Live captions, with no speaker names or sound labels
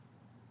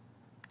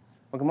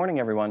Well, good morning,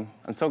 everyone.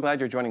 I'm so glad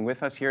you're joining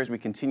with us here as we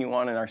continue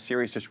on in our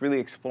series, just really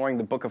exploring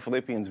the book of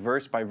Philippians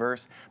verse by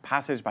verse,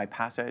 passage by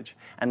passage.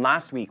 And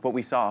last week, what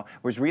we saw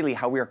was really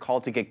how we are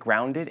called to get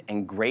grounded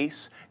in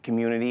grace,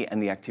 community,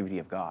 and the activity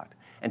of God.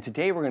 And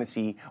today we're going to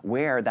see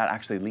where that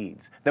actually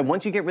leads. That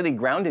once you get really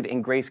grounded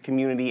in grace,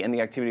 community, and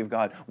the activity of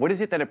God, what is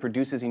it that it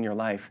produces in your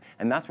life?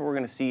 And that's what we're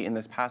going to see in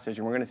this passage.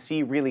 And we're going to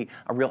see really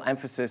a real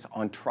emphasis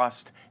on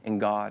trust in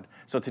God.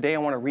 So today I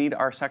want to read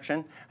our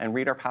section and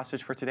read our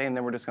passage for today. And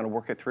then we're just going to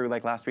work it through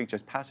like last week,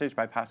 just passage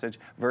by passage,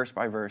 verse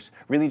by verse,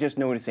 really just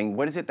noticing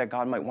what is it that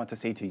God might want to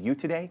say to you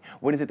today?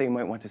 What is it that he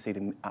might want to say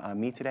to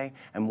me today?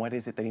 And what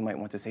is it that he might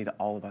want to say to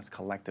all of us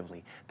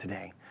collectively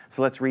today?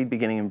 So let's read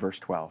beginning in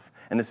verse 12.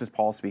 And this is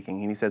Paul speaking.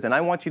 And he says, "And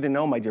I want you to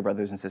know, my dear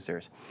brothers and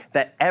sisters,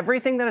 that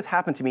everything that has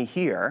happened to me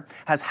here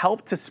has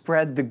helped to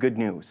spread the good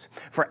news.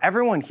 For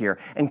everyone here,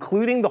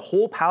 including the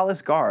whole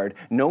palace guard,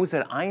 knows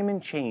that I am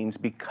in chains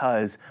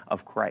because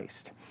of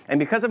Christ. And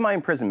because of my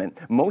imprisonment,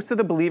 most of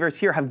the believers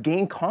here have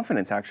gained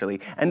confidence,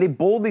 actually, and they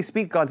boldly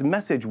speak God's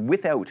message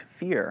without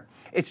fear.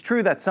 It's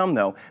true that some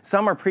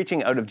are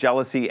preaching out of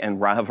jealousy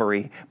and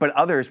rivalry, but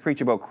others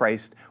preach about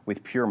Christ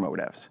with pure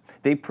motives.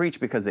 They preach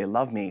because they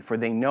love me, for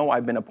they know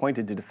I've been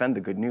appointed to defend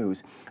the good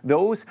news.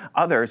 Those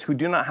others who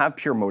do not have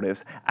pure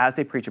motives as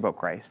they preach about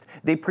Christ,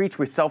 they preach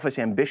with selfish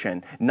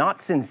ambition,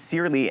 not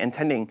sincerely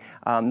intending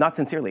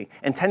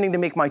to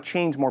make my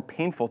chains more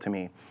painful to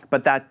me.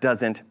 But that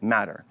doesn't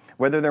matter.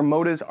 Whether their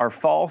motives are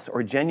false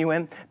or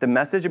genuine, the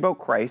message about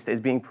Christ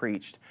is being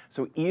preached.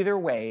 So either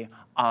way,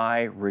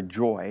 I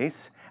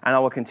rejoice, and I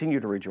will continue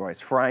to rejoice,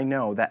 for I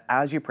know that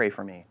as you pray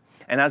for me,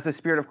 and as the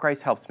Spirit of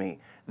Christ helps me,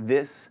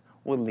 this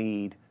will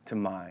lead to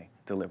my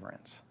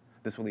deliverance.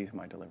 This will lead to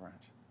my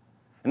deliverance."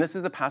 And this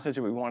is the passage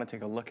that we want to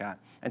take a look at.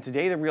 And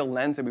today, the real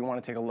lens that we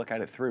want to take a look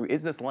at it through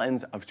is this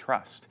lens of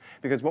trust.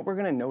 Because what we're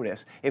going to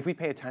notice, if we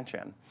pay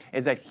attention,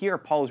 is that here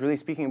Paul is really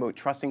speaking about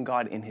trusting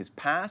God in his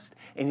past,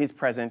 in his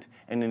present,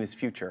 and in his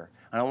future.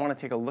 And I want to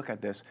take a look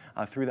at this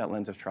through that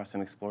lens of trust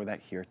and explore that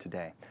here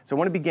today. So I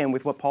want to begin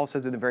with what Paul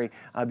says at the very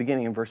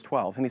beginning in verse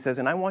 12. And he says,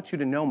 "And I want you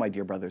to know, my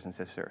dear brothers and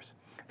sisters,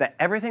 that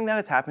everything that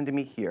has happened to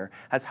me here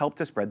has helped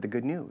to spread the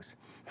good news.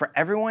 For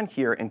everyone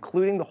here,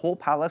 including the whole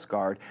palace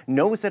guard,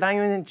 knows that I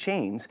am in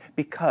chains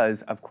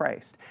because of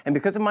Christ. And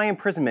because of my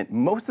imprisonment,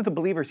 most of the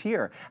believers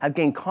here have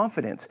gained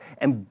confidence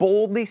and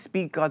boldly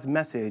speak God's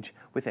message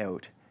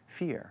without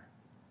fear."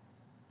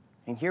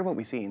 And here what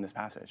we see in this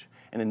passage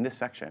and in this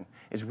section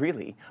is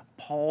really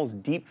Paul's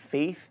deep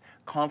faith,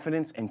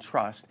 confidence, and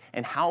trust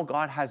in how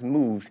God has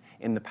moved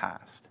in the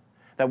past.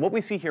 That what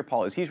we see here,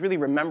 Paul, is he's really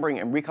remembering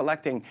and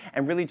recollecting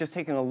and really just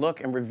taking a look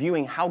and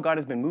reviewing how God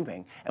has been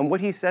moving. And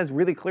what he says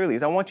really clearly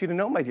is, I want you to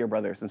know, my dear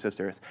brothers and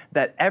sisters,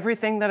 that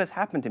everything that has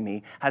happened to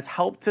me has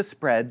helped to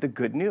spread the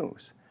good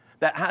news.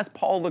 That as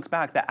Paul looks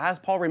back, that as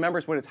Paul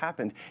remembers what has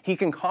happened, he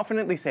can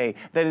confidently say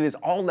that it has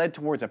all led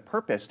towards a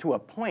purpose, to a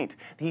point.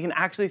 He can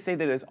actually say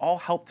that it has all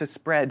helped to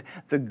spread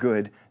the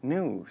good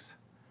news.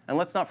 And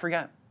let's not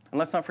forget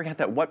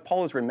that what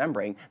Paul is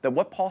remembering, that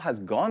what Paul has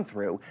gone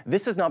through,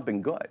 this has not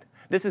been good.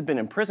 This has been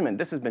imprisonment.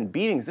 This has been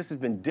beatings. This has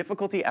been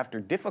difficulty after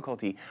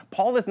difficulty.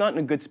 Paul is not in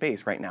a good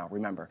space right now,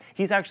 remember.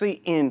 He's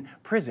actually in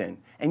prison.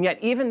 And yet,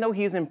 even though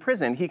he is in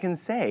prison, he can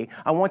say,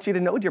 I want you to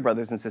know, dear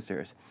brothers and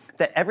sisters,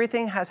 that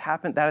everything that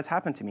has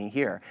happened to me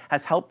here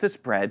has helped to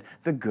spread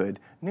the good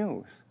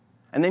news.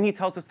 And then he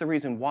tells us the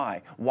reason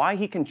why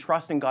he can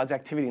trust in God's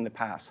activity in the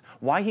past,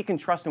 why he can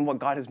trust in what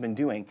God has been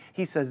doing.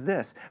 He says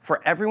this,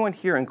 "For everyone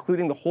here,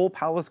 including the whole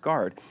palace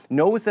guard,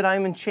 knows that I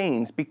am in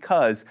chains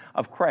because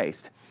of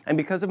Christ. And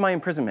because of my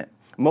imprisonment,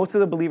 most of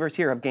the believers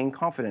here have gained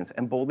confidence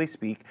and boldly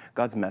speak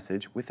God's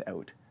message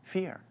without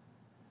fear."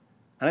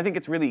 And I think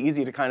it's really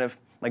easy to kind of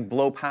like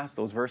blow past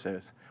those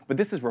verses. But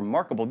this is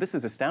remarkable. This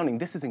is astounding.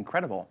 This is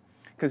incredible.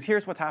 Because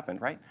here's what's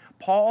happened, right?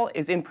 Paul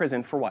is in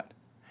prison for what?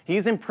 He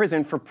is in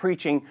prison for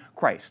preaching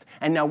Christ.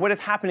 And now what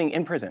is happening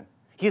in prison?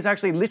 He is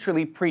actually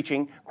literally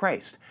preaching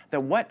Christ.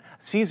 That what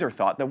Caesar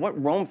thought, that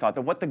what Rome thought,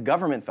 that what the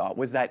government thought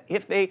was that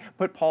if they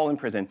put Paul in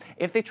prison,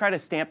 if they try to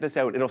stamp this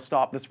out, it'll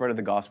stop the spread of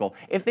the gospel.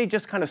 If they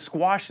just kind of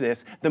squash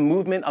this, the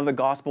movement of the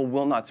gospel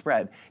will not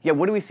spread. Yet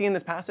what do we see in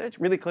this passage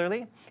really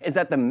clearly? Is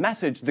that the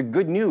message, the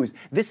good news,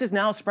 this is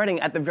now spreading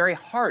at the very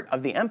heart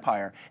of the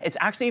empire. It's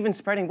actually even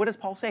spreading, what does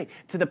Paul say?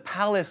 To the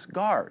palace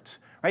guards.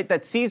 Right?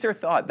 That Caesar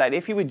thought that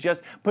if he would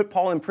just put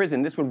Paul in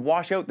prison, this would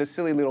wash out this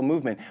silly little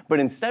movement. But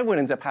instead what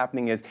ends up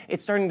happening is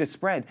it's starting to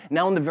spread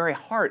now in the very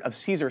heart of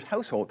Caesar's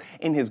household,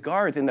 in his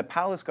guards, in the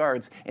palace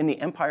guards, in the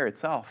empire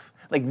itself.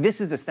 Like,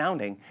 this is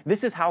astounding.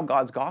 This is how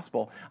God's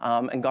gospel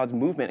and God's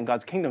movement and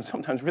God's kingdom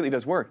sometimes really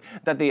does work.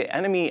 That the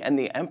enemy and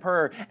the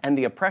emperor and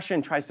the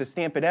oppression tries to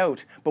stamp it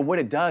out, but what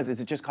it does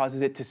is it just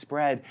causes it to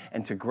spread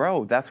and to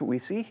grow. That's what we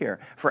see here.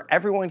 For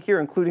everyone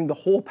here, including the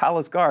whole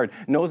palace guard,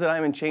 knows that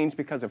I'm in chains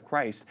because of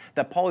Christ.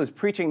 That Paul is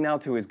preaching now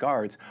to his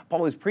guards.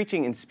 Paul is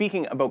preaching and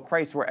speaking about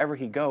Christ wherever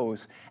he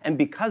goes. And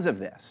because of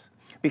this,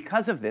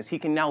 he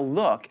can now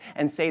look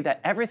and say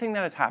that everything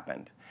that has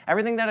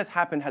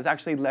happened has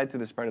actually led to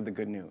the spread of the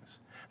good news.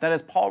 That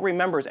as Paul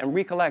remembers and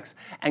recollects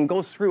and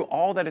goes through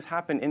all that has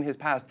happened in his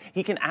past,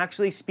 he can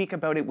actually speak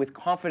about it with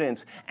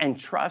confidence and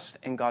trust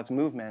in God's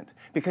movement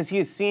because he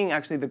is seeing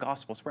actually the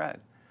gospel spread.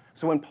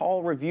 So when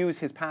Paul reviews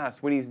his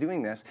past, what he's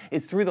doing this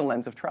is through the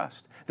lens of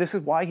trust. This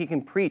is why he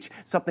can preach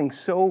something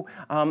so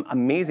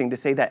amazing to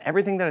say that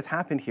everything that has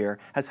happened here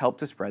has helped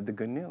to spread the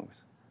good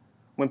news.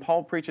 When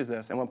Paul preaches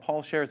this, and when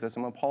Paul shares this,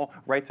 and when Paul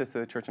writes this to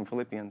the church in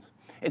Philippians,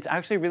 it's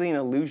actually really an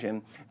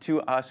allusion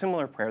to a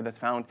similar prayer that's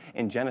found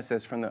in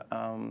Genesis from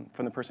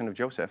the person of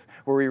Joseph,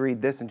 where we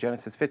read this in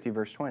Genesis 50,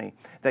 verse 20,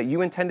 that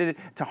you intended it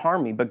to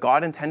harm me, but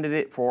God intended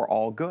it for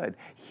all good.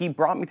 He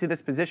brought me to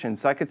this position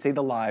so I could save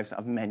the lives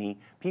of many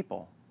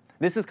people.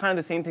 This is kind of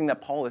the same thing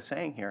that Paul is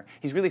saying here.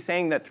 He's really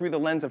saying that through the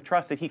lens of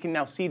trust that he can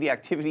now see the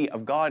activity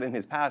of God in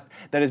his past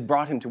that has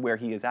brought him to where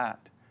he is at.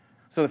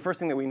 So the first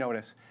thing that we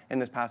notice in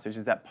this passage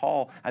is that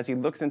Paul, as he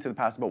looks into the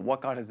past about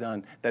what God has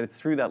done, that it's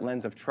through that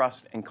lens of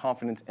trust and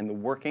confidence in the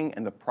working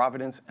and the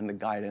providence and the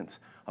guidance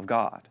of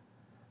God.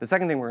 The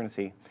second thing we're going to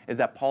see is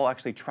that Paul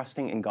actually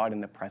trusting in God in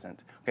the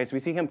present. Okay, so we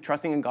see him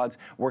trusting in God's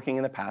working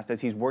in the past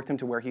as he's worked him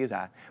to where he is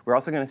at. We're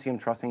also going to see him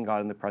trusting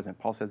God in the present.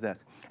 Paul says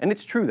this, and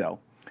it's true though,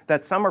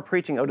 that some are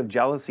preaching out of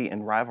jealousy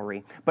and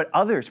rivalry, but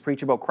others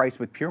preach about Christ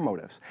with pure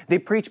motives. They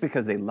preach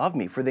because they love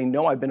me, for they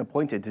know I've been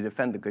appointed to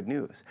defend the good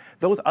news.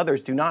 Those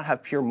others do not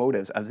have pure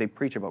motives as they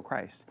preach about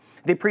Christ.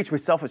 They preach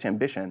with selfish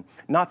ambition,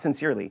 not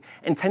sincerely,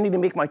 intending to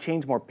make my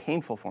chains more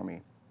painful for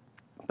me.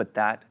 But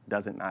that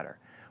doesn't matter.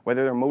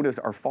 Whether their motives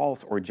are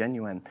false or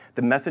genuine,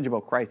 the message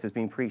about Christ is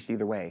being preached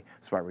either way,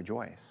 so I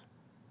rejoice.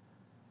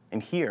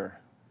 And here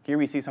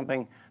we see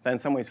something that in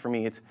some ways for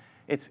me,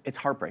 it's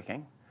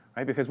heartbreaking.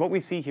 Right? Because what we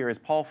see here is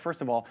Paul,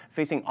 first of all,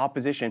 facing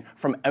opposition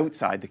from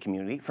outside the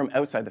community, from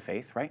outside the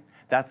faith, right?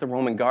 That's the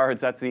Roman guards,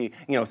 that's the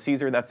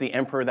Caesar, that's the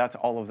emperor, that's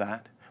all of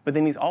that. But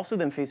then he's also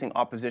then facing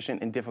opposition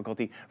and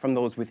difficulty from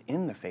those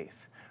within the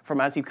faith,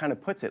 from, as he kind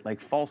of puts it, like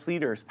false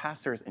leaders,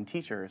 pastors, and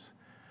teachers.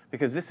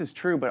 Because this is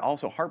true, but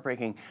also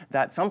heartbreaking,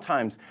 that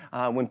sometimes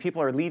when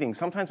people are leading,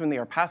 sometimes when they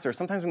are pastors,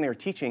 sometimes when they are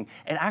teaching,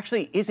 it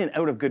actually isn't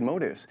out of good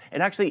motives. It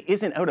actually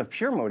isn't out of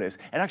pure motives.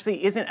 It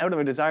actually isn't out of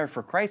a desire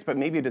for Christ, but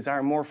maybe a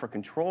desire more for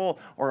control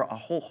or a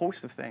whole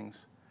host of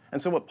things.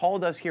 And so what Paul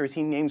does here is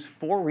he names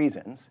 4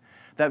 reasons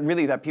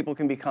that people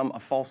can become a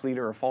false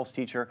leader or a false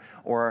teacher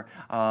or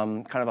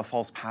kind of a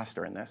false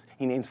pastor in this.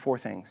 He names 4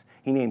 things.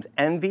 He names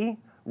envy,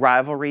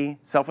 rivalry,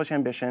 selfish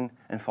ambition,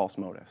 and false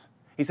motives.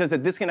 He says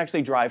that this can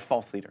actually drive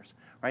false leaders,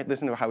 right?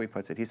 Listen to how he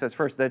puts it. He says,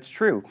 first, that's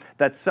true,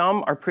 that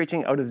some are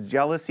preaching out of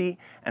jealousy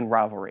and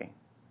rivalry.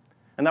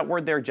 And that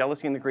word there,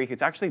 jealousy in the Greek,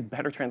 it's actually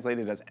better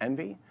translated as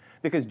envy,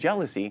 because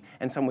jealousy,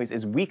 in some ways,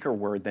 is a weaker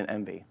word than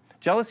envy.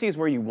 Jealousy is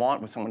where you want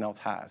what someone else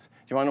has. Do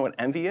you want to know what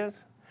envy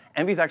is?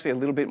 Envy is actually a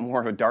little bit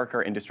more of a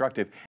darker and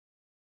destructive.